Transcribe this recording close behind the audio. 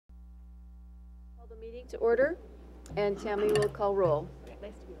the meeting to order, and Tammy will call roll. Nice to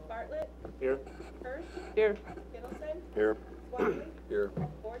meet you. Bartlett. Here. Hirsch. Here. Kittleson. Here. Swadley. Here.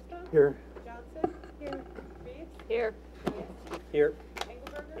 Borsma. Here. Johnson. Here. Reeves. Here. Yes. Here.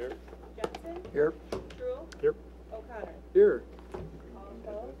 Engelberger. Here. Jensen. Here. Truel. Here. O'Connor. Here. All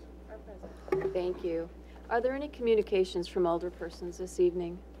opposed are present. Thank you. Are there any communications from alderpersons this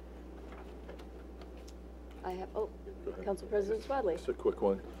evening? I have, Council President Swadley. Just a quick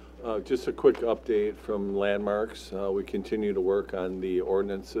one. Just a quick update from Landmarks. We continue to work on the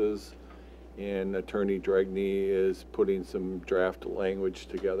ordinances, and Attorney Dragney is putting some draft language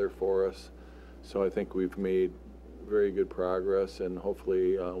together for us. So I think we've made very good progress, and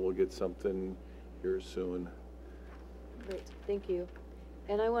hopefully we'll get something here soon. Great, thank you.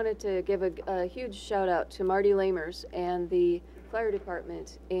 And I wanted to give a huge shout out to Marty Lamers and the fire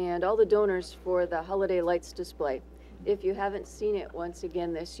department and all the donors for the holiday lights display. If you haven't seen it once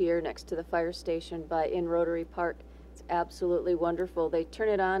again this year next to the fire station in Rotary Park, it's absolutely wonderful. They turn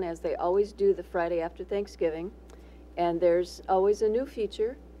it on as they always do the Friday after Thanksgiving, and there's always a new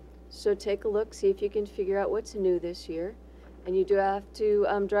feature. So take a look, see if you can figure out what's new this year. And you do have to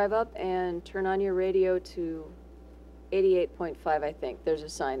drive up and turn on your radio to 88.5, I think. There's a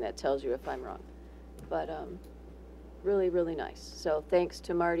sign that tells you if I'm wrong. But really, really nice. So thanks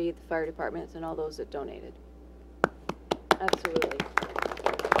to Marty, the fire department, and all those that donated. Absolutely.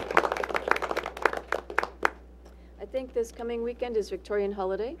 I think this coming weekend is Victorian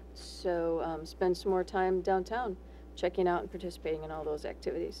holiday, so spend some more time downtown checking out and participating in all those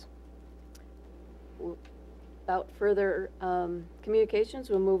activities. Without further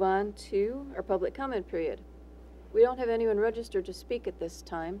communications, we'll move on to our public comment period. We don't have anyone registered to speak at this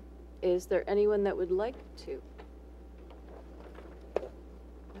time. Is there anyone that would like to? No.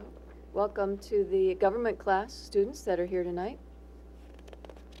 Welcome to the government class students that are here tonight.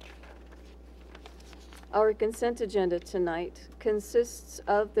 Our consent agenda tonight consists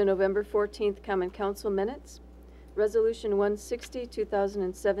of the November 14th Common Council minutes, Resolution 160,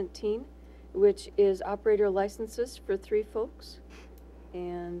 2017, which is operator licenses for 3 folks,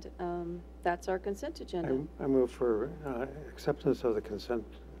 and that's our consent agenda. I move for acceptance of the consent.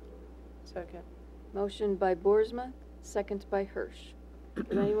 Second. Motion by Boersma, second by Hirsch.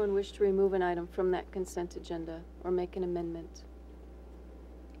 Does anyone wish to remove an item from that consent agenda or make an amendment?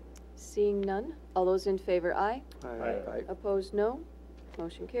 Seeing none, all those in favor, aye. Aye. Opposed, no.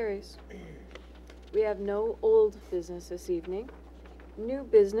 Motion carries. We have no old business this evening. New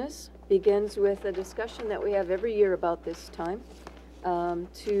business begins with a discussion that we have every year about this time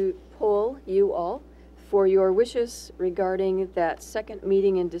to poll you all for your wishes regarding that second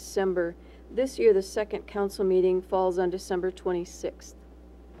meeting in December. This year, the second council meeting falls on December 26th.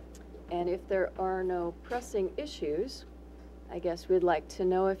 And if there are no pressing issues, I guess we'd like to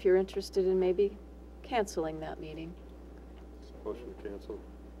know if you're interested in maybe canceling that meeting. Motion to cancel.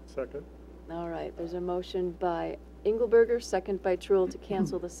 Second. All right, there's a motion by Engelberger, second by Truel, to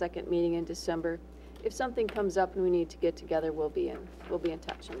cancel the second meeting in December. If something comes up and we need to get together, we'll be in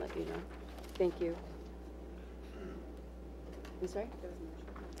touch and let you know. Thank you. I'm sorry?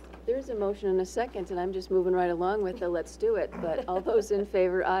 There is a motion and a second, and I'm just moving right along with the let's do it. But all those in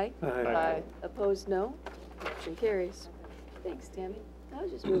favor, aye. Aye. Opposed, no. Motion carries. Thanks, Tammy. I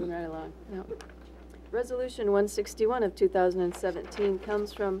was just moving right along. No. Resolution 161 of 2017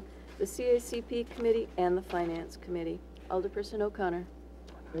 comes from the CACP Committee and the Finance Committee. Alderperson O'Connor.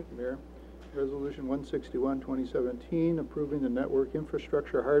 Thank you, Mayor. Resolution 161, 2017, approving the network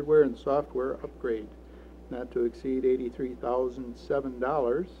infrastructure hardware and software upgrade, not to exceed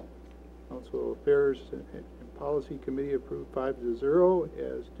 $83,007. Council Affairs and Policy Committee approved 5-0,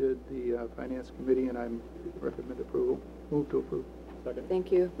 as did the Finance Committee, and I'm recommend approval. Move to approve. Second.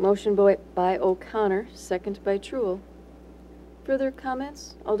 Thank you. Motion by O'Connor, second by Truel. Further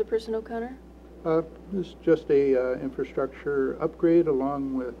comments? Alderperson O'Connor? This is just a infrastructure upgrade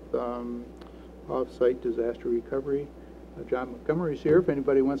along with off-site disaster recovery. John Montgomery's here if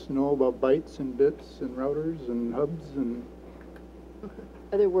anybody wants to know about bytes and bits and routers and hubs and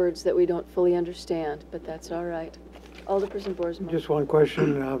Other words that we don't fully understand, but that's all right. Alderperson Boersma. Just one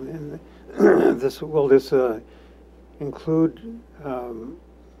question. Will this include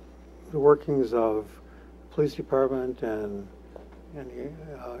the workings of police department and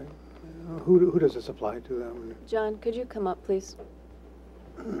who does this apply to them? John, could you come up, please?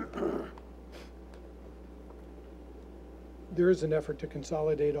 There is an effort to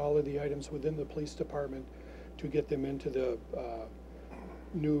consolidate all of the items within the police department to get them into the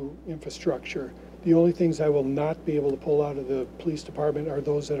new infrastructure. The only things I will not be able to pull out of the police department are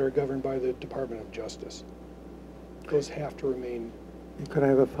those that are governed by the Department of Justice. Those have to remain Could I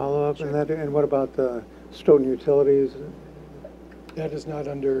have a follow-up on that? And what about the Stoughton Utilities? That is not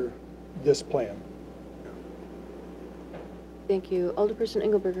under this plan. Thank you. Alderperson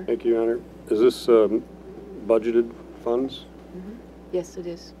Engelberger? Thank you, Your Honor. Is this budgeted funds? Yes, it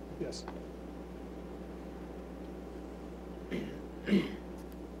is. Yes.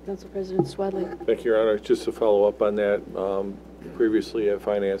 Council President Swadley? Thank you, Your Honor. Just to follow up on that, previously at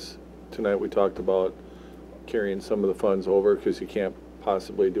Finance tonight, we talked about carrying some of the funds over because you can't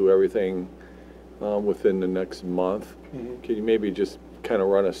possibly do everything within the next month. Can you maybe just kind of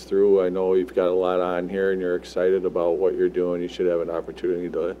run us through? I know you've got a lot on here and you're excited about what you're doing. You should have an opportunity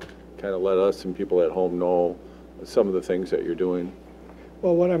to kind of let us and people at home know some of the things that you're doing.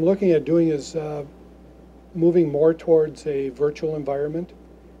 Well, what I'm looking at doing is moving more towards a virtual environment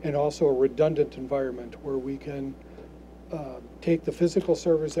and also a redundant environment where we can take the physical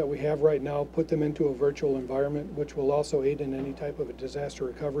servers that we have right now, put them into a virtual environment, which will also aid in any type of a disaster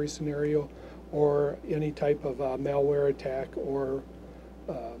recovery scenario or any type of malware attack or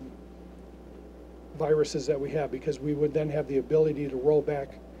viruses that we have, because we would then have the ability to roll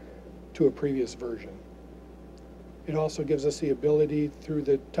back to a previous version. It also gives us the ability, through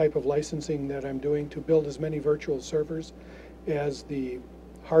the type of licensing that I'm doing, to build as many virtual servers as the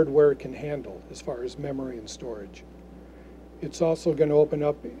hardware can handle as far as memory and storage. It's also going to open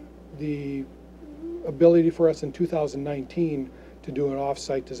up the ability for us in 2019 to do an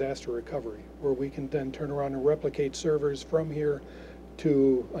off-site disaster recovery, where we can then turn around and replicate servers from here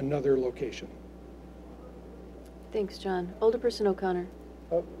to another location. Thanks, John. Alderperson O'Connor?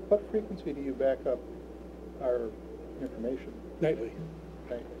 What frequency do you back up our information? Nightly.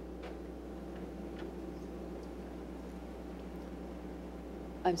 Nightly.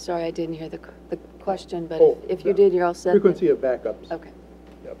 I'm sorry, I didn't hear the question, but Oh, if you did, you're all set. Frequency of backups. Okay.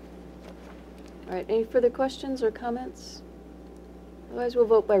 Yep. All right, any further questions or comments? Otherwise, we'll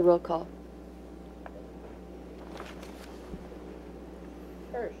vote by roll call.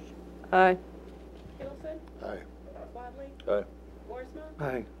 Hirsch. Aye. Kittleson. Aye. Swadley. Aye. Boersma.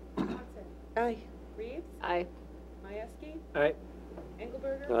 Aye. Johnson. Aye. Reeves. Aye. Majewski. Aye.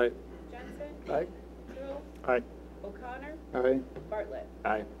 Engelberger. Aye. Jensen. Aye. Truill. Aye. O'Connor. Aye. Bartlett.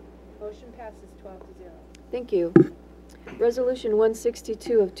 Aye. Motion passes 12-0. Thank you. Resolution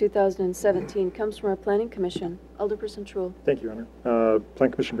 162 of 2017 comes from our Planning Commission. Alderperson Truill. Thank you, Your Honor.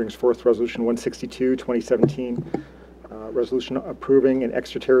 Plan Commission brings forth Resolution 162, 2017, resolution approving an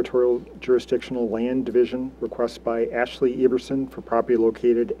extraterritorial jurisdictional land division request by Ashley Eberson for property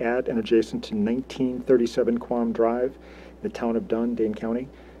located at and adjacent to 1937 Quam Drive in the town of Dunn, Dane County.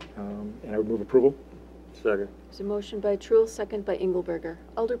 And I would move approval. Second. There's a motion by Truill, second by Engelberger.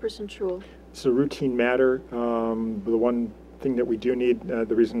 Alderperson Truill. It's a routine matter. The one thing that we do need,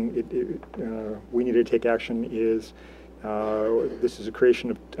 the reason we need to take action is this is a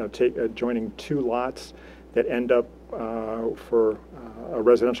creation of joining two lots that end up for a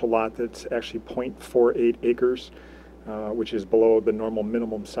residential lot that's actually 0.48 acres, which is below the normal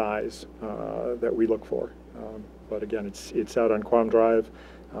minimum size that we look for. But again, it's out on Quam Drive,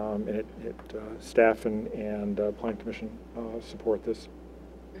 and staff and Planning Commission support this.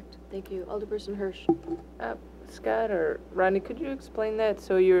 Correct. Thank you. Alderperson Hirsch. Scott or Rodney, could you explain that?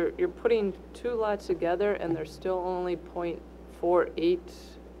 So you're putting two lots together and they're still only 0.48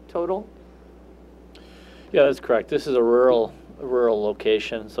 total? Yeah, that's correct. This is a rural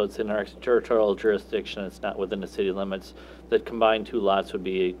location, so it's in our territorial jurisdiction. It's not within the city limits. The combined two lots would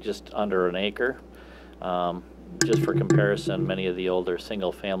be just under an acre. Just for comparison, many of the older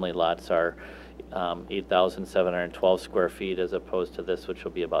single-family lots are 8,712 square feet, as opposed to this, which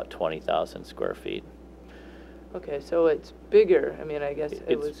will be about 20,000 square feet. Okay, so it's bigger. I mean, I guess it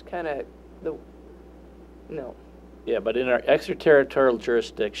It's- was kind of no. Yeah, but in our extraterritorial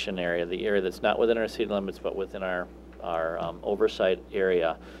jurisdiction area, the area that's not within our city limits but within our oversight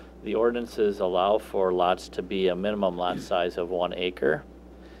area, the ordinances allow for lots to be a minimum lot size of 1 acre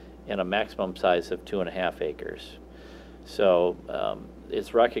and a maximum size of 2.5 acres. So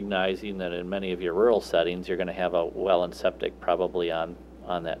it's recognizing that in many of your rural settings, you're going to have a well and septic probably on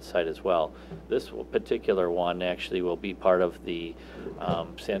that site as well. This particular one actually will be part of the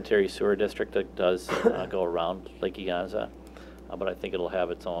sanitary sewer district that does go around Lake Eganza, but I think it'll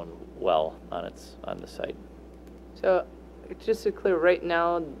have its own well on the site. So just to clear, right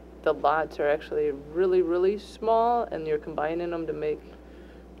now the lots are actually really, really small, and you're combining them to make.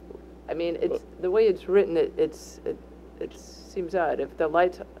 I mean, it's the way it's written. It seems odd. If the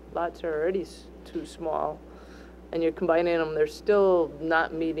lots are already too small, and you're combining them, they're still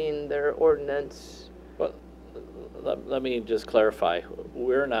not meeting their ordinance. Well, let me just clarify.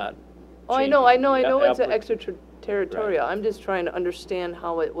 We're not. Oh, I know. It's an extraterritorial. I'm just trying to understand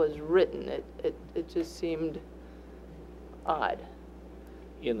how it was written. It just seemed odd.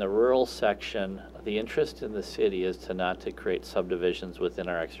 In the rural section, the interest in the city is not to create subdivisions within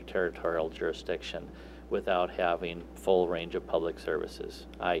our extraterritorial jurisdiction without having full range of public services,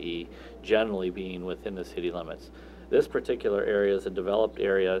 i.e. generally being within the city limits. This particular area is a developed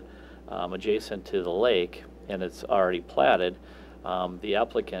area adjacent to the lake, and it's already platted. The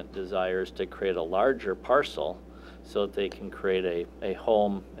applicant desires to create a larger parcel so that they can create a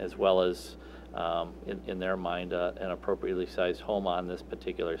home as well as, in their mind, an appropriately sized home on this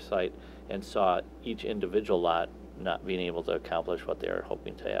particular site, and saw each individual lot not being able to accomplish what they are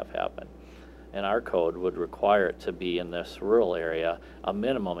hoping to have happen. And our code would require it to be in this rural area a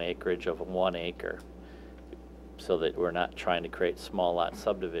minimum acreage of 1 acre, so that we're not trying to create small lot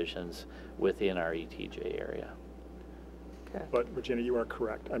subdivisions within our ETJ area. Okay. But Regina, you are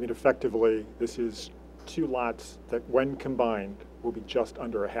correct. I mean, effectively, this is 2 lots that, when combined, will be just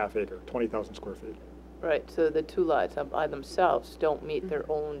under a half acre, 20,000 square feet. Right, so the 2 lots by themselves don't meet their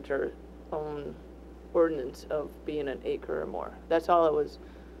own ordinance of being an acre or more. That's all I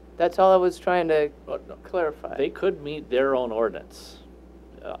was trying to clarify. They could meet their own ordinance.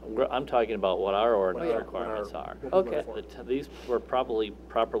 I'm talking about what our ordinance yeah. requirements are. Okay. These were probably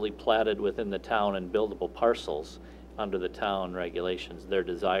properly platted within the town and buildable parcels under the town regulations. Their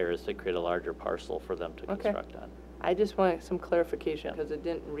desire is to create a larger parcel for them to Okay. construct on. I just want some clarification because it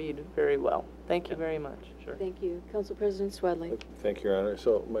didn't read very well. Thank you very much. Sure. Thank you. Council President Swadley. Thank you, Your Honor.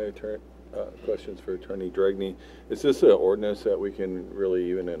 So my questions for Attorney Dragney. Is this an ordinance that we can really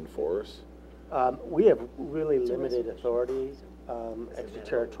even enforce? We have really limited authority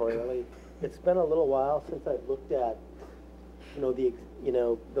extraterritorially. It's been a little while since I've looked at, the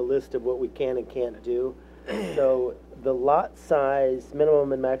list of what we can and can't do. So the lot size,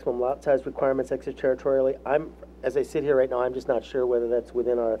 minimum and maximum lot size requirements extraterritorially, as I sit here right now, I'm just not sure whether that's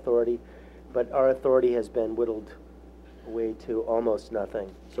within our authority, but our authority has been whittled away to almost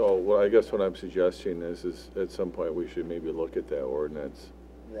nothing. So I guess what I'm suggesting is at some point we should maybe look at that ordinance.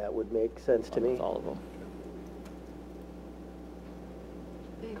 That would make sense to me. All of them.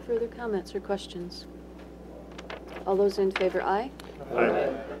 Any further comments or questions? All those in favor, aye.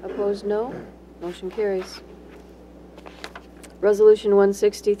 Aye. Opposed, no. Motion carries. Resolution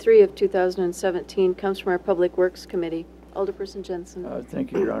 163 of 2017 comes from our Public Works Committee. Alderperson Jensen.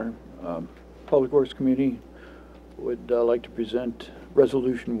 Thank you, Your Honor. Public Works Committee would like to present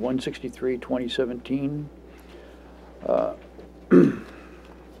Resolution 163, 2017. Let's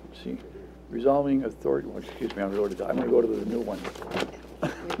see. Resolving authority, excuse me, I'm going to go to the new one.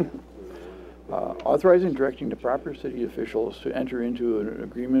 Authorizing and directing the proper city officials to enter into an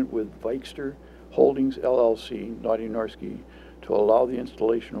agreement with Vikester Holdings LLC, Naughty Norsky, to allow the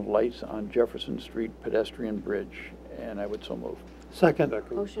installation of lights on Jefferson Street pedestrian bridge. And I would so move. Second.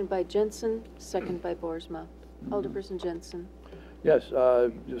 Motion by Jensen, second by Boersma. Alderperson Jensen. Yes,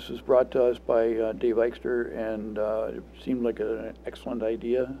 this was brought to us by Dave Eichster, and it seemed like an excellent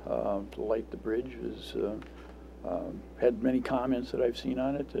idea to light the bridge. Had many comments that I've seen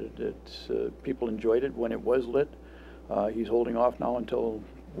on it. People enjoyed it when it was lit. He's holding off now until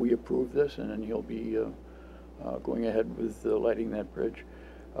we approve this, and then he'll be going ahead with lighting that bridge.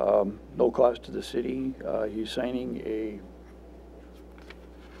 No cost to the city. He's signing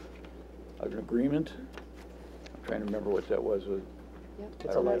an agreement. I'm trying to remember what that was. Yep.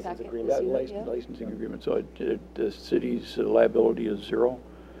 It's a license agreement. Licensing agreement. So the city's liability is 0.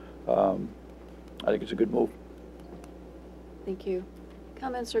 I think it's a good move. Thank you.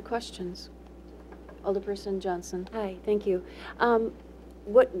 Comments or questions? Alderperson Johnson. Hi, thank you.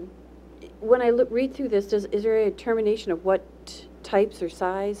 When I read through this, is there a determination of what types or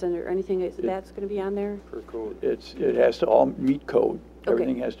size or anything that's going to be on there? Per code. It has to all meet code. Okay.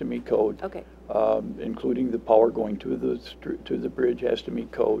 Everything has to meet code. Okay. Including the power going to the bridge has to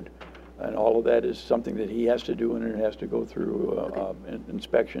meet code. And all of that is something that he has to do, and it has to go through an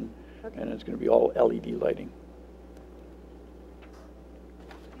inspection. Okay. And it's going to be all LED lighting.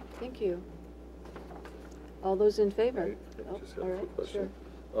 Thank you. All those in favor? I just have all a right, quick question.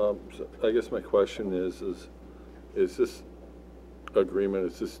 sure. So I guess my question is this agreement,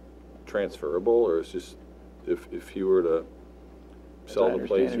 is this transferable, or is just if he were to sell the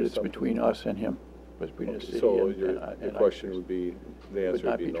place or something? It's between us and him, between the city So and your question would be, the answer would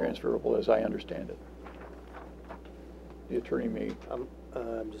not be no. transferable, as I understand it. The attorney may.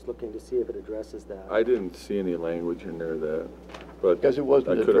 I'm just looking to see if it addresses that. I didn't see any language in there that, but Because it wasn't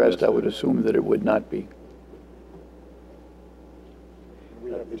I could have addressed, missed I would it. assume that it would not be.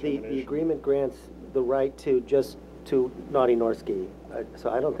 The agreement grants the right to Naughty Norsky, so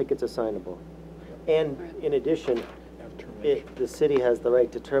I don't think it's assignable. And in addition, the city has the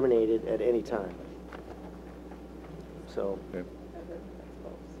right to terminate it at any time. So,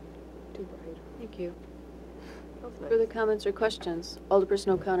 Thank you. Further comments or questions? Alderperson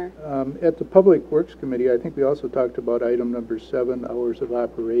O'Connor. At the Public Works Committee, I think we also talked about item number 7, hours of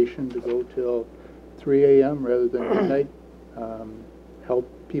operation to go till 3 a.m. rather than midnight. Help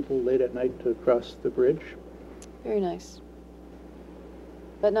people late at night to cross the bridge. Very nice.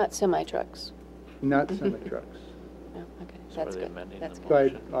 But not semi-trucks. Not semi-trucks. No, okay, So that's are they good. amending That's the So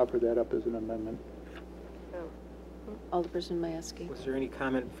good. I'd offer that up as an amendment. Alderperson Majewski. Was there any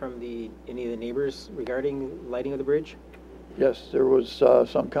comment from any of the neighbors regarding lighting of the bridge? Yes, there was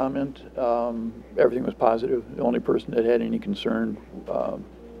some comment. Everything was positive. The only person that had any concern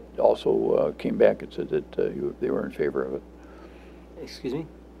also came back and said that they were in favor of it. Excuse me?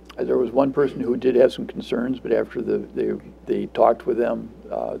 There was one person who did have some concerns, but after they talked with them,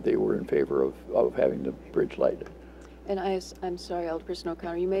 they were in favor of having the bridge lighted. And I'm sorry, Alderperson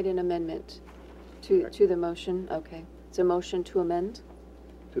O'Connor, you made an amendment to the motion? Okay. It's a motion to amend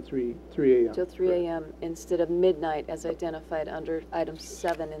To 3 a.m. till 3 a.m. instead of midnight as identified under item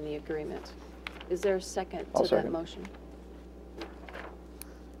 7 in the agreement. Is there a second I'll to that second. motion?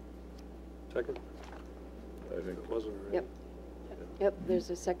 Second? I think. It wasn't, right? Yep. Yep, there's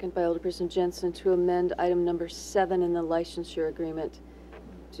a second by Alderperson Jensen to amend item number 7 in the licensure agreement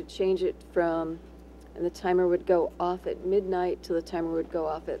to change it from, and the timer would go off at midnight till the timer would go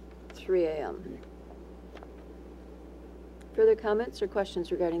off at 3 a.m. Further comments or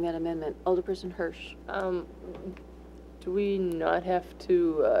questions regarding that amendment? Alderperson Hirsch. Do we not have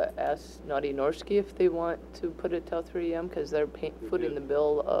to ask Naughty Norski if they want to put it till 3 a.m. because they're footing the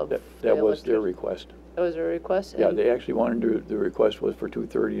bill of the That was their electric- request. That was their request? Yeah, And- they actually wanted to, the request was for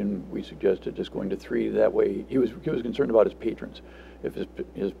 2:30, and we suggested just going to 3. That way, he was concerned about his patrons. If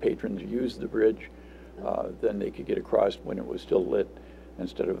his patrons used the bridge, then they could get across when it was still lit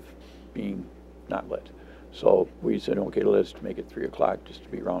instead of being not lit. So we said, okay, let's make it 3 o'clock just to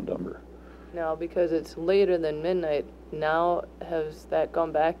be round number. Now, because it's later than midnight, now has that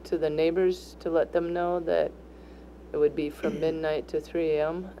gone back to the neighbors to let them know that it would be from midnight to 3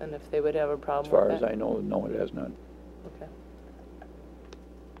 a.m. and if they would have a As problem far with as that? I know, no, it has not. Okay.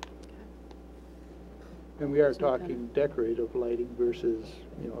 And we are talking decorative lighting versus,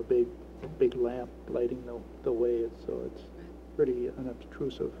 a big lamp lighting the way, so it's pretty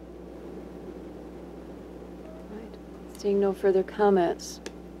unobtrusive. Right. Seeing no further comments.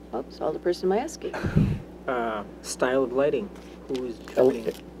 Oops, Alderperson Majewski. Style of lighting, who's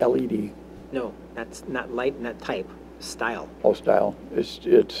determining? LED. No, that's not light, not type, style. Oh, style. It's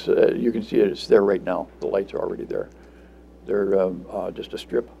you can see it, it's there right now. The lights are already there. They're just a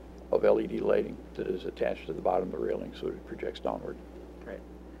strip of LED lighting that is attached to the bottom of the railing so it projects downward. Right.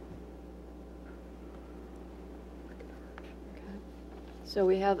 So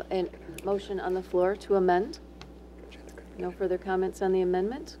we have a motion on the floor to amend. No further comments on the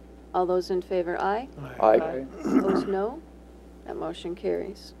amendment. All those in favor, aye. Aye. Opposed, no. That motion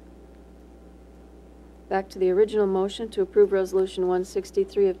carries. Back to the original motion to approve Resolution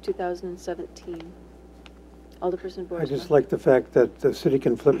 163 of 2017. Alderperson Borsma. I just like the fact that the city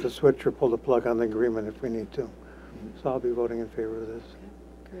can flip the switch or pull the plug on the agreement if we need to. So I'll be voting in favor of this.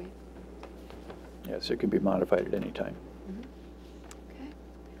 Great. Yes, it can be modified at any time. Okay.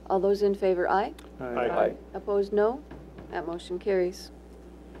 All those in favor, aye. Aye. Opposed, no. That motion carries.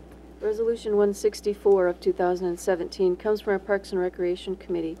 Resolution 164 of 2017 comes from our Parks and Recreation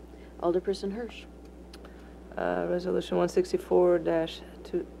Committee. Alderperson Hirsch. Resolution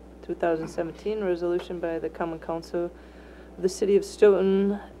 164-2017, resolution by the Common Council of the City of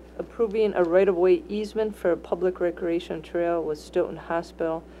Stoughton approving a right-of-way easement for a public recreation trail with Stoughton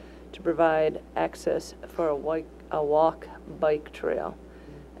Hospital to provide access for a walk-bike trail.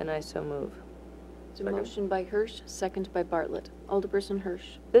 And I so move. It's a motion by Hirsch, second by Bartlett. Alderperson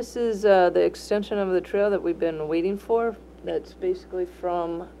Hirsch. This is the extension of the trail that we've been waiting for. That's basically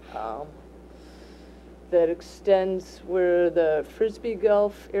from, that extends where the Frisbee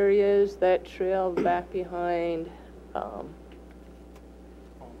Golf area is, that trail back behind,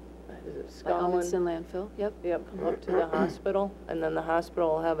 is it By Scotland? Amundsen Landfill, yep. Yep, up to the hospital, and then the hospital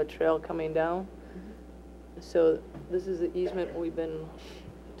will have a trail coming down. So this is the easement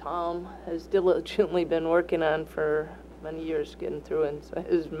Tom has diligently been working on for many years, getting through, and so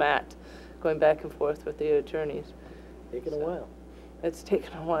is Matt, going back and forth with the attorneys. taken a while. It's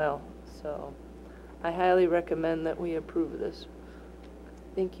taken a while, so I highly recommend that we approve this.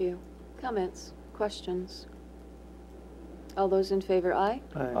 Thank you. Comments, questions? All those in favor, aye.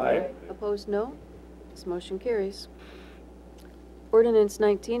 Aye. Opposed, no. This motion carries. Ordinance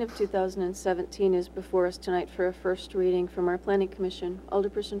 19 of 2017 is before us tonight for a first reading from our Planning Commission.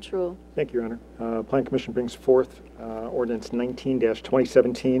 Alderperson Truill. Thank you, Your Honor. Plan Commission brings forth ordinance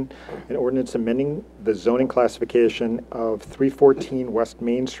 19-2017, an ordinance amending the zoning classification of 314 West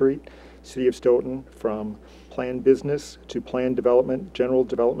Main Street, City of Stoughton, from planned business to planned development, general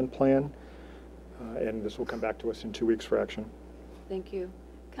development plan, and this will come back to us in 2 weeks for action. Thank you.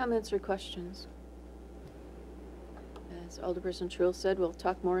 Comments or questions? As Alderperson Truill said, we'll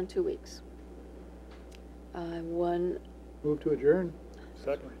talk more in 2 weeks. Move to adjourn.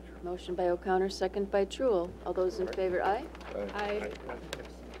 Second. Motion by O'Connor, second by Truill. All those in favor, aye? Aye.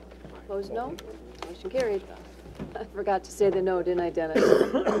 Opposed, no? Motion carried. I forgot to say the no, didn't I, Dennis?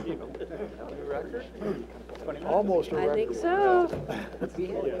 Almost a I record. think so.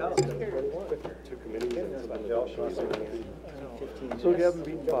 So you haven't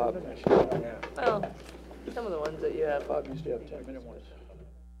beaten Bob. Well, some of the ones that you have. Bob used to have 10-minute ones.